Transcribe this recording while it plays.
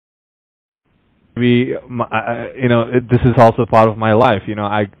this is also part of my life.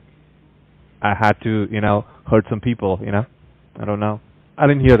 I had to, hurt some people. I don't know. I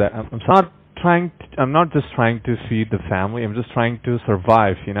didn't hear that. I'm not just trying to feed the family. I'm just trying to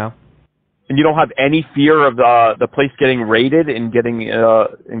survive. And you don't have any fear of the place getting raided and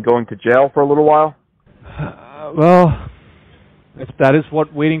and going to jail for a little while? Well, if that is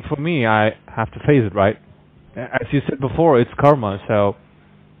what waiting for me, I have to face it, right? As you said before, it's karma. So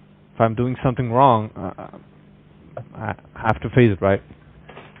if I'm doing something wrong, I have to face it, right?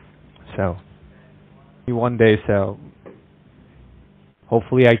 So one day, so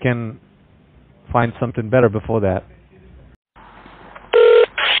hopefully I can find something better before that.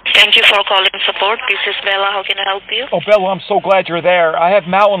 Thank you for calling support. This is Bella. How can I help you? Oh, Bella, I'm so glad you're there. I have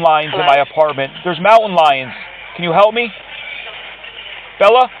mountain lions in my apartment. There's mountain lions. Can you help me?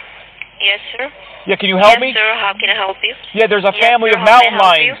 Bella? Yes, sir. Yeah, can you help me? Yes, sir. How can I help you? Yeah, there's a family of mountain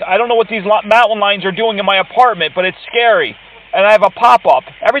lions. I don't know what these mountain lions are doing in my apartment, but it's scary. And I have a pop-up.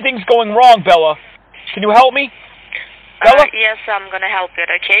 Everything's going wrong, Bella. Can you help me? Bella? Yes, I'm going to help you,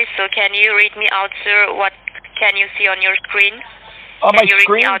 okay? So can you read me out, sir, what can you see on your screen? On my screen? Can you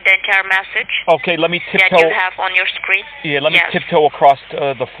read me out the entire message? Okay, let me tiptoe. That you have on your screen? Yeah, let me tiptoe across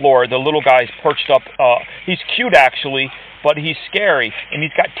the floor. The little guy's perched up. He's cute, actually, but he's scary. And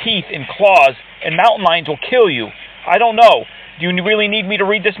he's got teeth and claws, and mountain lions will kill you. I don't know. Do you really need me to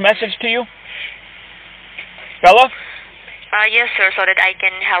read this message to you? Bella? Yes, sir, so that I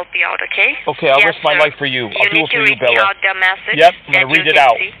can help you out, okay? Okay, I'll risk my life for you. I'll do it for you, Bella. You need to read me out the message. Yep, I'm going to read it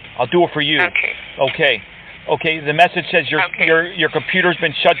out. I'll do it for you. Okay. Okay, the message says your computer's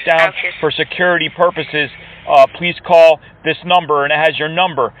been shut down for security purposes. Please call this number, and it has your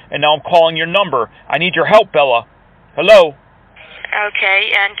number. And now I'm calling your number. I need your help, Bella. Hello? Okay,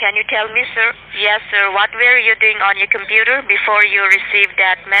 and can you tell me, sir? Yes, sir. What were you doing on your computer before you received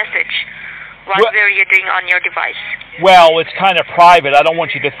that message? What were you doing on your device? Well, it's kind of private. I don't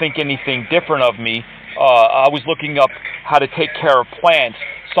want you to think anything different of me. I was looking up how to take care of plants.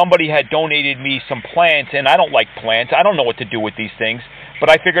 Somebody had donated me some plants, and I don't like plants. I don't know what to do with these things, but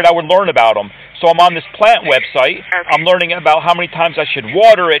I figured I would learn about them. So I'm on this plant website. I'm learning about how many times I should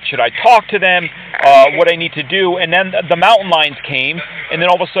water it. Should I talk to them? What I need to do. And then the mountain lions came, and then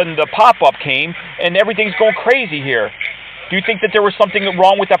all of a sudden the pop-up came, and everything's going crazy here. Do you think that there was something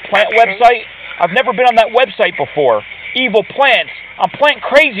wrong with that plant website? I've never been on that website before. Evil plants. I'm plant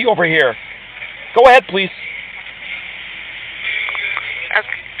crazy over here. Go ahead, please.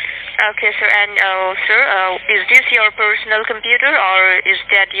 Okay, sir. And, sir, is this your personal computer, or is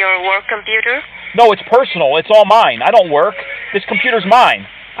that your work computer? No, it's personal. It's all mine. I don't work. This computer's mine.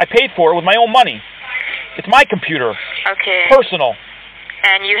 I paid for it with my own money. It's my computer. Okay. Personal.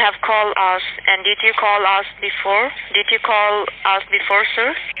 And you have called us, and did you call us before? Did you call us before,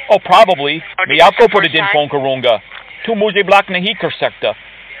 sir? Oh, probably. Me ako po din phone karunga. Tu mujhe block nahi kar sakta.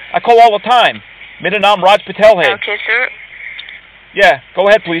 I call all the time. Mera naam Raj Patel hai. Okay, sir. Yeah, go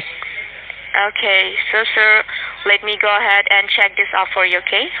ahead, please. Okay, so, sir, let me go ahead and check this out for you,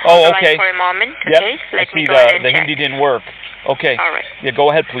 okay? Oh, Hold okay. the line for a moment, yep. Okay? Let me go ahead and the check. Hindi didn't work. Okay. All right. Yeah,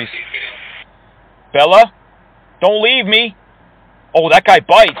 go ahead, please. Bella, don't leave me. Oh, that guy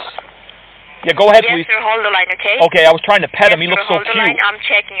bites. Yeah, go ahead, please. Yes, sir, hold the line, okay? Okay, I was trying to pet him. He looks so hold the cute. line. I'm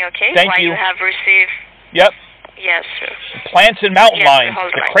checking, okay? Thank Why you. You have received... Yep. Yes, sir. Plants and mountain lions.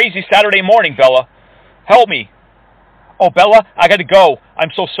 Hold It's a crazy Saturday morning, Bella. Help me. Oh, Bella, I got to go.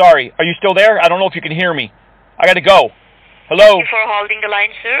 I'm so sorry. Are you still there? I don't know if you can hear me. I got to go. Hello? Thank you for holding the line,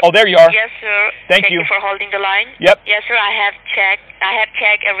 sir. Oh, there you are. Yes, sir. Thank you. Thank you for holding the line. Yep. Yes, sir, I have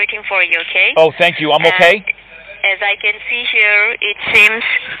checked everything for you, okay? Oh, thank you. I'm okay? As I can see here, it seems...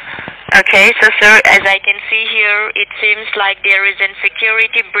 Okay, so, sir, as I can see here, it seems like there is a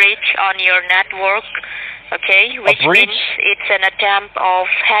security breach on your network, okay? Which means it's an attempt of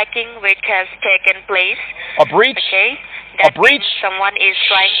hacking which has taken place. A breach? Okay. A breach? Someone is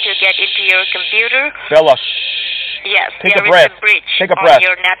trying to get into your computer. Bella, Yes, Take there a breath. is a breach Take a breath. on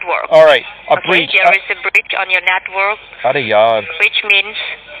your network. All right, a okay, breach. There is a breach on your network, which means...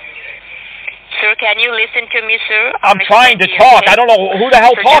 Sir, can you listen to me, sir? I'm trying to talk. I don't know who the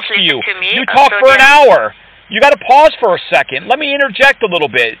hell talks to you. You talk for an hour. You got to pause for a second. Let me interject a little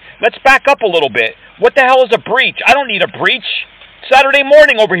bit. Let's back up a little bit. What the hell is a breach? I don't need a breach. Saturday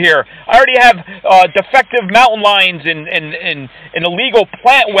morning over here. I already have defective mountain lions and illegal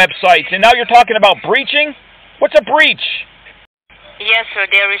plant websites, and now you're talking about breaching? What's a breach? Yes, sir,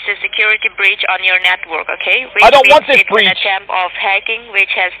 there is a security breach on your network, okay? I don't want this breach. It's an attempt of hacking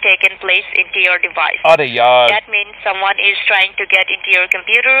which has taken place into your device. That means someone is trying to get into your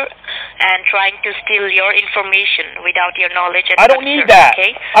computer and trying to steal your information without your knowledge and I don't need that.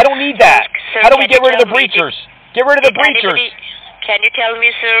 Okay? I don't need that. Sir, How do we can get you rid of the tell me, breachers? Get rid of the did breachers. Can you tell me,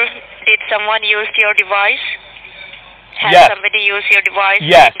 sir, did someone use your device? Has Yes. somebody used your device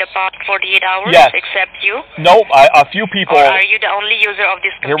Yes. in the past 48 hours Yes. except you? Nope, a few people. Or are you the only user of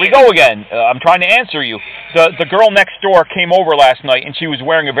this Here computer? we go again. I'm trying to answer you. The girl next door came over last night, and she was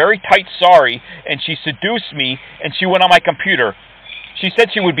wearing a very tight sari, and she seduced me, and she went on my computer. She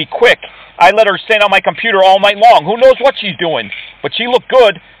said she would be quick. I let her stand on my computer all night long. Who knows what she's doing? But she looked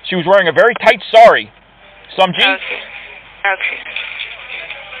good. She was wearing a very tight sari. Samji? Okay. Okay.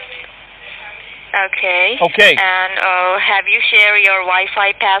 Okay. Okay. And have you shared your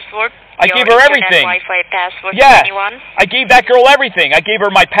Wi-Fi password? I gave her everything. Wi-Fi password Yeah. to anyone? I gave that girl everything. I gave her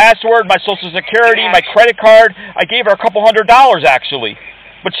my password, my social security, Yes. my credit card. I gave her a couple $100 actually.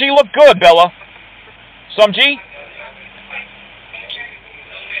 But she looked good, Bella. Samji?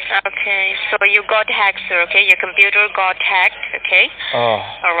 Okay, so you got hacked, sir, okay? Your computer got hacked, okay? Oh.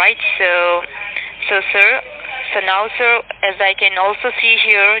 Alright, so now, sir, as I can also see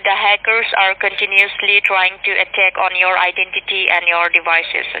here, the hackers are continuously trying to attack on your identity and your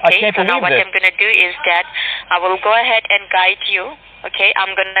devices, okay? I can't so now believe what this. I'm going to do is that I will go ahead and guide you, okay?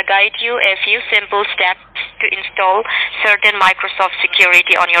 I'm going to guide you a few simple steps to install certain Microsoft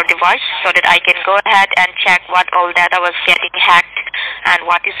security on your device so that I can go ahead and check what all data was getting hacked and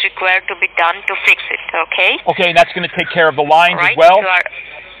what is required to be done to fix it, okay? Okay, and that's going to take care of the lines Right, as well? so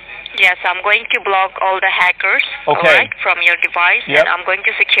yes, I'm going to block all the hackers, Okay. alright, from your device, Yep. and I'm going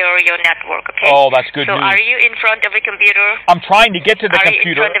to secure your network, okay? Oh, that's good so news. are you in front of a computer? I'm trying to get to the Are computer.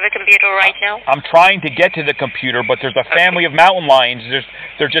 you in front of a computer right now? I'm trying to get to the computer, but there's a family of mountain lions.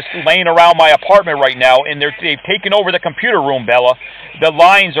 They're just laying around my apartment right now, and they've taken over the computer room, Bella. The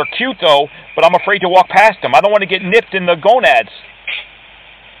lions are cute, though, but I'm afraid to walk past them. I don't want to get nipped in the gonads.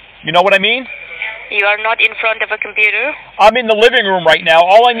 You know what I mean? You are not in front of a computer? I'm in the living room right now.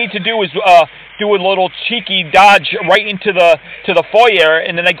 All I need to do is do a little cheeky dodge right into the foyer,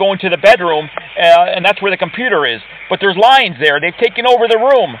 and then I go into the bedroom, and that's where the computer is. But there's lions there. They've taken over the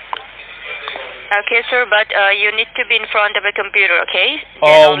room. Okay, sir, but you need to be in front of a computer, okay? Oh,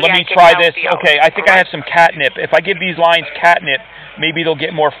 Then only let me I can try help this. you out, Okay, I think I alright? have some catnip. If I give these lions catnip, maybe they'll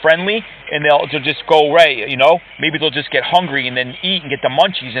get more friendly, and they'll just go away, you know? Maybe they'll just get hungry and then eat and get the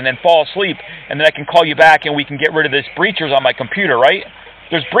munchies and then fall asleep, and then I can call you back and we can get rid of this breachers on my computer, right?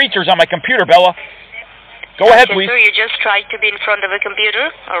 There's breachers on my computer, Bella. Go ahead, Okay, please. sir, you just try to be in front of a computer,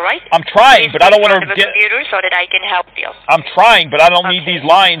 alright? I'm trying, Please but I be don't want in to front of a get... computer so that I can help you. I'm trying, but I don't need Okay. these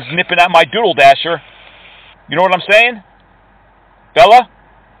lions nipping at my doodle dasher. You know what I'm saying? Bella?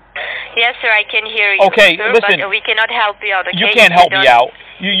 Yes, sir, I can hear you. Okay, sir, listen. But we cannot help you out, okay? You can't help me out.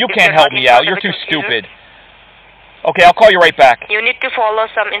 You if can't you're help not in me out. front You're of a too computer. stupid. Okay, I'll call you right back. You need to follow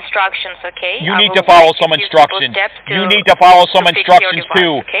some instructions, okay? You I need will to follow guide some you through simple instructions. steps You need to follow some to fix your instructions device,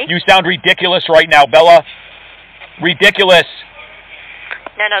 too. okay? You sound ridiculous right now, Bella. Ridiculous.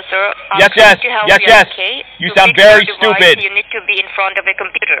 No, sir. I'm Yes, trying yes, to help yes, you, yes. okay? You To sound fix very your device, stupid. You need to be in front of a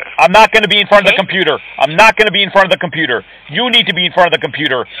computer. I'm not going to be in front of the Okay. computer. I'm not going to be in front of the computer. You need to be in front of the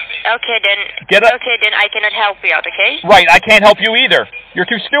computer. Okay, then. Get up. Okay, then I cannot help you out, okay? Right, I can't help you either. You're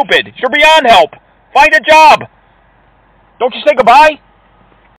too stupid. You're beyond help. Find a job. Don't you say goodbye?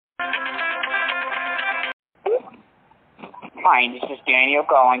 Hi, this is Daniel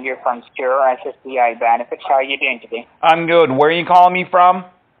calling you from Secure SSDI Benefits. How are you doing today? I'm good. Where are you calling me from?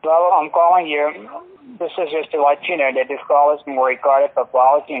 Well, I'm calling you. This is just to let you know that this call is being recorded for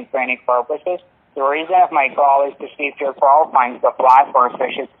quality and training purposes. The reason of my call is to see if you're qualifying to apply for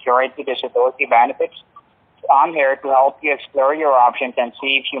Social Security disability benefits. I'm here to help you explore your options and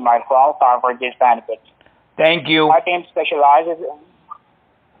see if you might qualify for these benefits. Thank you. My team specializes.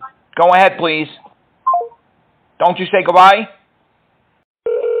 Go ahead, please. Don't you say goodbye?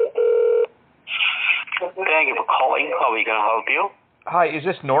 Thank you for calling. How are we going to help you? Hi, is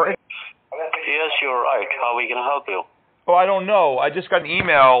this Norton? Yes, you're right. How are we going to help you? Oh, I don't know. I just got an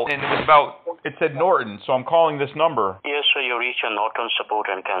email, and it said Norton, so I'm calling this number. Yes, sir, you reached your Norton Support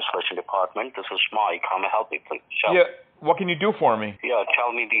and Cancellation Department. This is Mike. How may I help you, please? Yeah, what can you do for me? Yeah,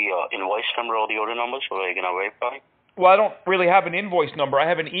 tell me the invoice number or the order number so we're going to verify. Well, I don't really have an invoice number. I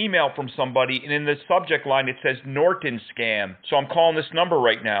have an email from somebody, and in the subject line it says Norton scam. So I'm calling this number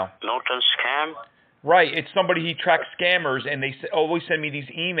right now. Norton scam? Right, it's somebody he tracks scammers, and they always send me these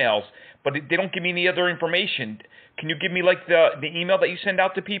emails, but they don't give me any other information. Can you give me like the email that you send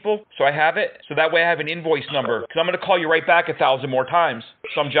out to people so I have it? So that way I have an invoice number. Because I'm going to call you right back 1,000 more times.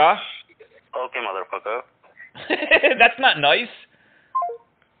 Samja? Okay, motherfucker. That's not nice.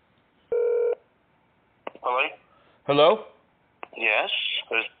 Hello? Hello? Yes?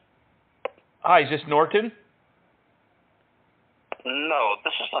 Hi, is this Norton? No,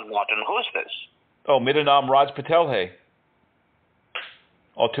 this is not Norton. Who is this? Oh, मेरा नाम राज पटेल है.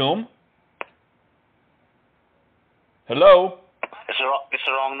 और तुम? Hello? It's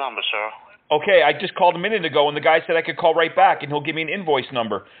the wrong number, sir. Okay, I just called a minute ago, and the guy said I could call right back, and he'll give me an invoice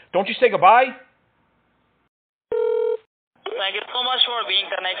number. Don't you say goodbye? Thank you so much for being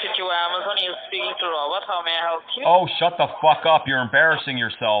connected to Amazon. You're speaking to Robert. How may I help you? Oh, shut the fuck up. You're embarrassing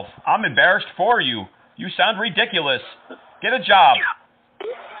yourself. I'm embarrassed for you. You sound ridiculous. Get a job.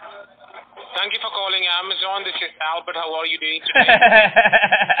 Thank you for calling Amazon. This is Albert. How are you doing today?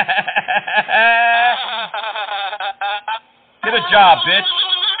 Get a job, bitch.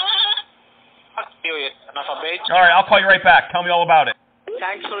 Enough of it. All right, I'll call you right back. Tell me all about it.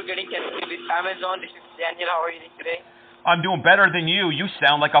 Thanks for getting connected with Amazon. This is Daniel. How are you doing today? I'm doing better than you. You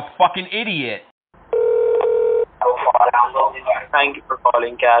sound like a fucking idiot. Thank you for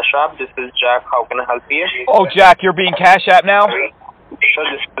calling Cash App. This is Jack. How can I help you? Oh, Jack, you're being Cash App now? Sure,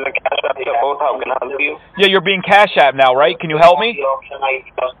 this is a Cash App support. How can I help you? Yeah, you're being Cash App now, right? Can you help me?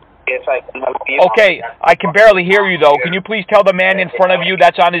 Yes, I can help you. Okay, I can barely hear you, though. Can you please tell the man in front of you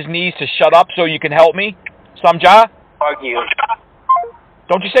that's on his knees to shut up so you can help me? Samjha? Fuck you.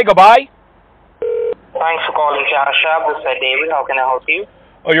 Don't you say goodbye? Thanks for calling Cash App. This is David. How can I help you?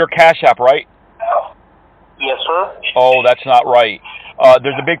 Oh, you're Cash App, right? Yes, sir. Oh, that's not right.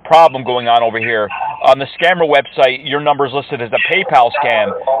 There's a big problem going on over here. On the scammer website, your number's listed as a PayPal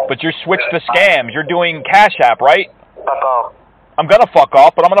scam, but you switched the scams. You're doing Cash App, right? Fuck off. I'm gonna fuck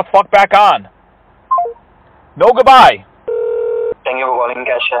off, but I'm gonna fuck back on. No goodbye. Thank you for calling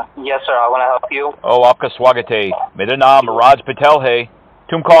Cash App. Yes, sir. How can I help you? Oh, आपका स्वागत है. मेरा नाम राज पटेल है.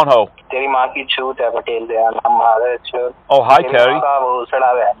 तुम कौन हो? तेरी माँ की छूट है पटेल दे नाम मारे छूट. Oh, hi Terry.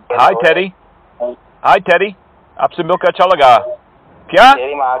 Hi Teddy. Hi Teddy. आपसे मिलकर अच्छा लगा. क्या?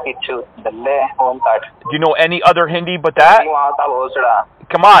 तेरी माँ की छूट. दल्ले होम काट. Do you know any other Hindi but that? तेरी माँ का भोसड़ा.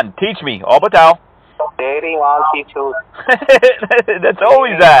 Come on, teach me. All बताओ. तेरी माँ की छूट. That's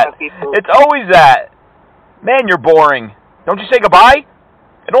always that. It's always that. Man, you're boring. Don't you say goodbye?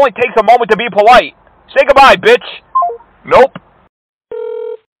 It only takes a moment to be polite. Say goodbye, bitch. Nope.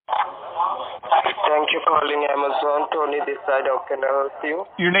 Thank you for calling Amazon. Tony this side. How can I help you?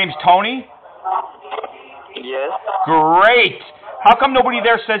 Your name's Tony? Yes. Great. How come nobody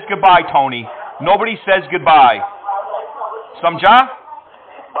there says goodbye, Tony? Nobody says goodbye. Samjha?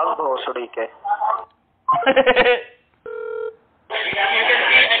 बस भोसड़ी के.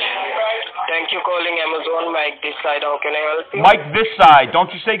 Thank you calling Amazon. Mike this side. How can I help you? Mike this side.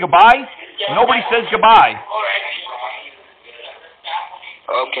 Don't you say goodbye? Nobody says goodbye.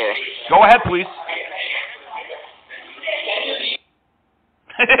 Okay. Go ahead, please.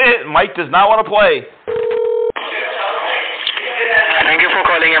 Mike does not want to play. Thank you for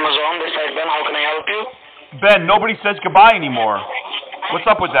calling Amazon. This side Ben. How can I help you? Ben, nobody says goodbye anymore. What's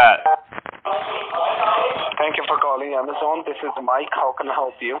up with that? Thank you for calling Amazon. This is Mike. How can I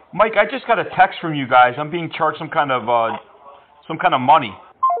help you? Mike, I just got a text from you guys. I'm being charged some kind of money.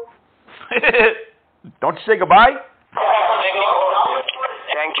 Don't you say goodbye?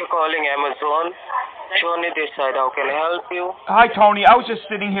 Thank you for calling Amazon. Tony this side. How can I help you? Hi, Tony. I was just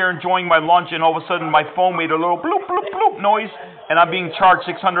sitting here enjoying my lunch, and all of a sudden my phone made a little bloop, bloop, bloop noise, and I'm being charged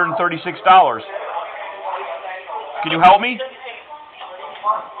 $636. Can you help me?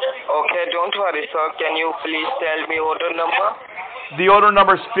 Okay, don't worry, sir. Can you please tell me order number? The order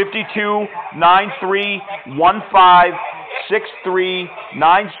number is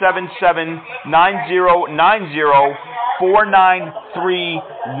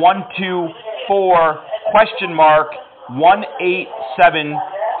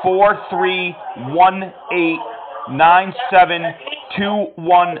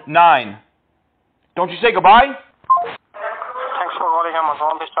Don't you say goodbye? Thanks for calling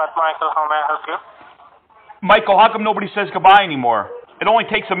Amazon. This is Michael. How may I help you? Michael, how come nobody says goodbye anymore? It only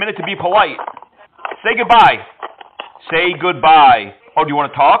takes a minute to be polite. Say goodbye. Say goodbye. Oh, do you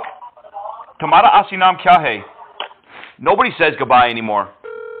want to talk? Tumhara asli naam kya hai? Nobody says goodbye anymore.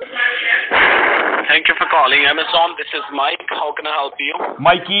 Thank you for calling Amazon. This is Mike. How can I help you?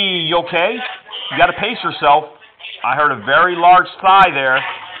 Mikey, you okay? You got to pace yourself. I heard a very large sigh there.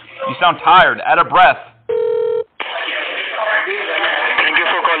 You sound tired, out of breath. Thank you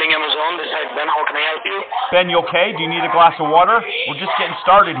for calling Amazon. This is Ben. How can I help you? Ben, you okay? Do you need a glass of water? We're just getting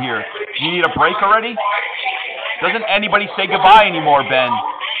started here. Do you need a break already? Doesn't anybody say goodbye anymore, Ben?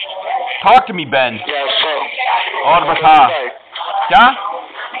 Talk to me, Ben. Yes, sir. और बता. क्या?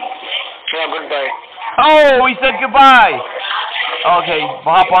 Yeah, goodbye. Oh, he said goodbye. Okay,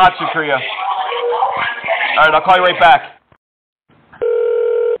 बहुत शुक्रिया. All right, I'll call you right back.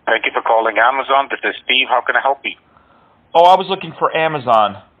 Thank you for calling Amazon. This is Steve. How can I help you? Oh, I was looking for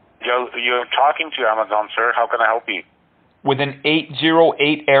Amazon. You're talking to Amazon, sir. How can I help you? With an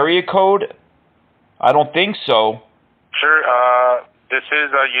 808 area code? I don't think so. Sir, this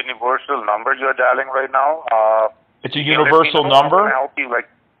is a universal number you're dialing right now. It's a universal number? How can I help you?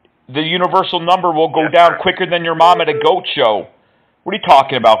 The universal number will go down quicker than your mom at a goat show. What are you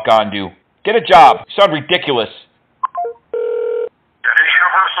talking about, Gandu? Get a job. You sound ridiculous. The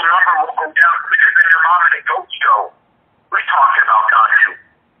universal number will go down quicker than your mom at a goat show. What are you talking about, Gandu?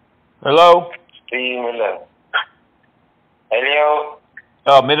 Hello? Hello.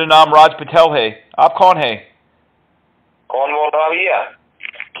 मेरा नाम राज पटेल है. आप कौन है? कौन बोल रहा भैया?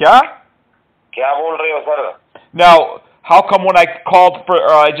 क्या? क्या बोल रहे हो sir? Now, how come when I called for,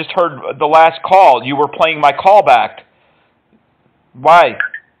 I just heard the last call, you were playing my call back? Why?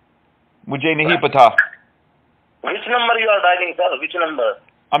 मुझे नहीं पता. Which number you are dialing, sir? Which number?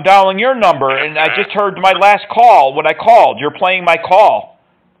 I'm dialing your number, and I just heard my last call when I called. You're playing my call.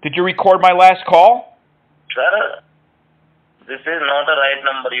 Did you record my last call? Sir, this is not the right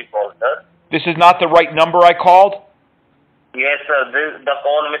number you called, sir. This is not the right number I called? Yes, sir. The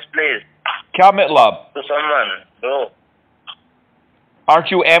call misplaced. क्या मतलब? To someone, bro.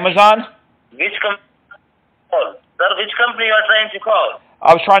 Aren't you Amazon? Which company? Sir, which company you are trying to call?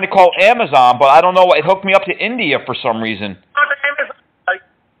 I was trying to call Amazon, but I don't know. It hooked me up to India for some reason. Not Amazon.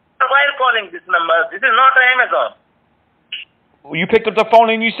 Why are you calling this number? This is not Amazon. You picked up the phone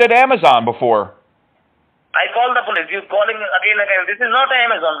and you said Amazon before. I called the police. You calling again and again. This is not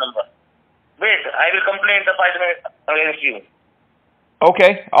Amazon number. Wait, I will complain the fight against you.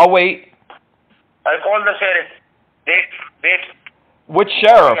 Okay, I'll wait. I called the sheriff. Wait. Which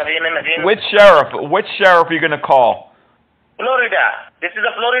sheriff? Again and again. Which sheriff? Which sheriff are you going to call? Florida. This is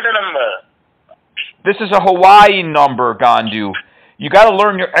a Florida number. This is a Hawaii number, Gandu. You got to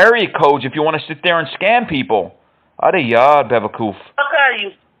learn your area codes if you want to sit there and scam people. Are yaar, Bevakoof. What are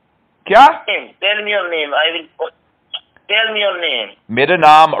you? क्या? Tell me your name. Tell me your name. मेरा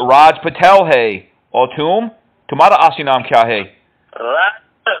नाम राज पटेल है. और तुम? तुम्हारा असली नाम क्या है? Raj.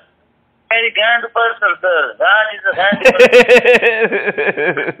 Very grand person, sir. Raj is a grand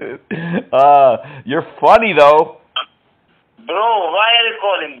person. You're funny though. Bro, why are you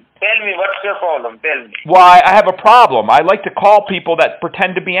calling? Tell me, what's your problem? Tell me. Why, I have a problem. I like to call people that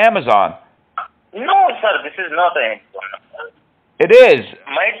pretend to be Amazon. No, sir, this is not Amazon. It is.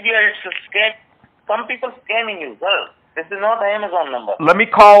 Might be it's a scam. Some people scamming you, sir. This is not Amazon number. Let me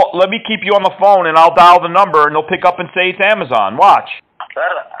keep you on the phone and I'll dial the number and they'll pick up and say it's Amazon. Watch.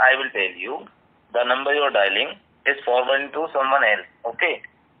 Sir, I will tell you, the number you're dialing is forwarding to someone else, okay?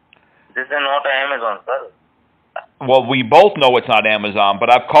 This is not Amazon, sir. Well, we both know it's not Amazon, but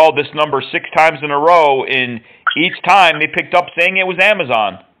I've called this number 6 times in a row, and each time they picked up saying it was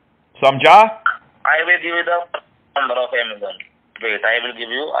Amazon. Samjha? I will give you the number of Amazon. Wait, I will give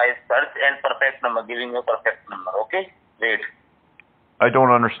you, I search and perfect number, giving you perfect number, okay? Wait. I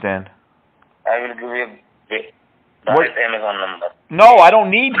don't understand. I will give you the What? Amazon number. No, I don't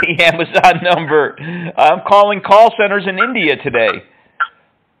need the Amazon number. I'm calling call centers in India today.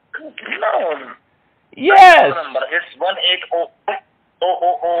 No. Yes. Number. It's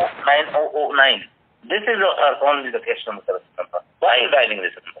 1-800-900-9009. This is only the customer service number. Why are you dialing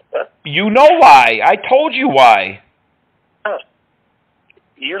this number, sir? You know why. I told you why.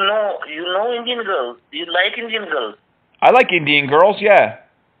 You know Indian girls. You like Indian girls. I like Indian girls, yeah.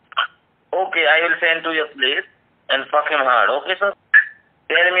 Okay, I will send to your place and fuck him hard. Okay, sir?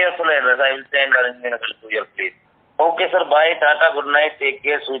 Tell me your full address. I will send arrangement to your place. Okay, sir. Bye. Tata. Good night. Take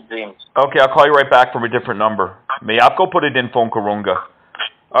care. Sweet dreams. Okay, I'll call you right back from a different number. May aapko put it in phone karunga.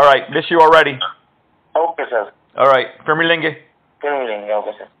 All right, miss you already. Okay, sir. All right, फिर मिलेंगे.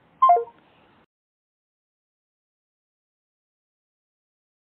 Okay, sir.